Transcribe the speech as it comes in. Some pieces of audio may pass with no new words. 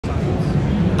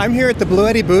I'm here at the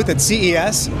BLUETTI booth at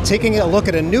CES, taking a look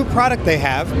at a new product they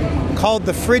have called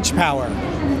the FridgePower.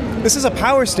 This is a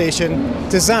power station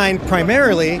designed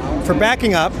primarily for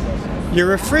backing up your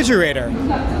refrigerator.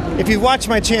 If you've watched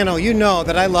my channel, you know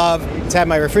that I love to have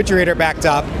my refrigerator backed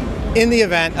up in the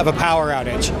event of a power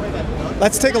outage.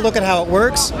 Let's take a look at how it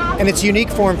works and its unique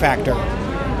form factor.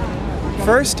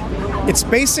 First, it's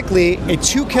basically a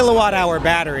 2 kilowatt hour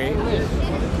battery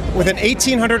with an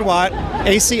 1800 watt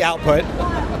AC output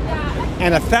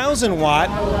and a 1000 watt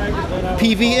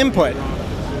PV input.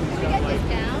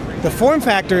 The form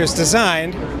factor is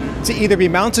designed to either be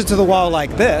mounted to the wall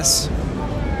like this,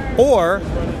 or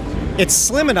it's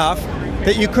slim enough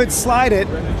that you could slide it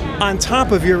on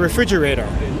top of your refrigerator.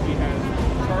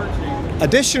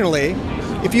 Additionally,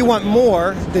 if you want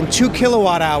more than 2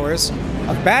 kilowatt hours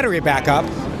of battery backup,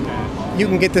 you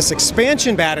can get this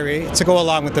expansion battery to go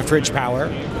along with the FridgePower,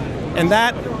 and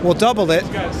that will double it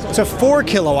to 4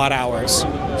 kilowatt hours.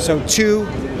 So 2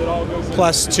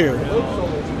 plus 2.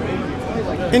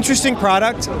 Interesting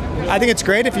product. I think it's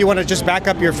great if you want to just back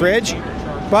up your fridge,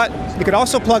 but you could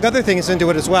also plug other things into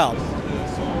it as well.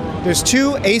 There's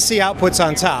 2 AC outputs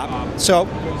on top, so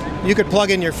you could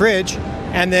plug in your fridge,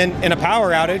 and then in a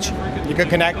power outage, you could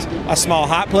connect a small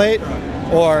hot plate,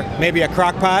 or maybe a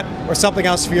crock pot, or something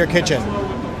else for your kitchen.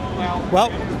 Well,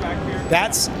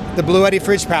 that's the BLUETTI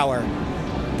FridgePower.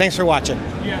 Thanks for watching.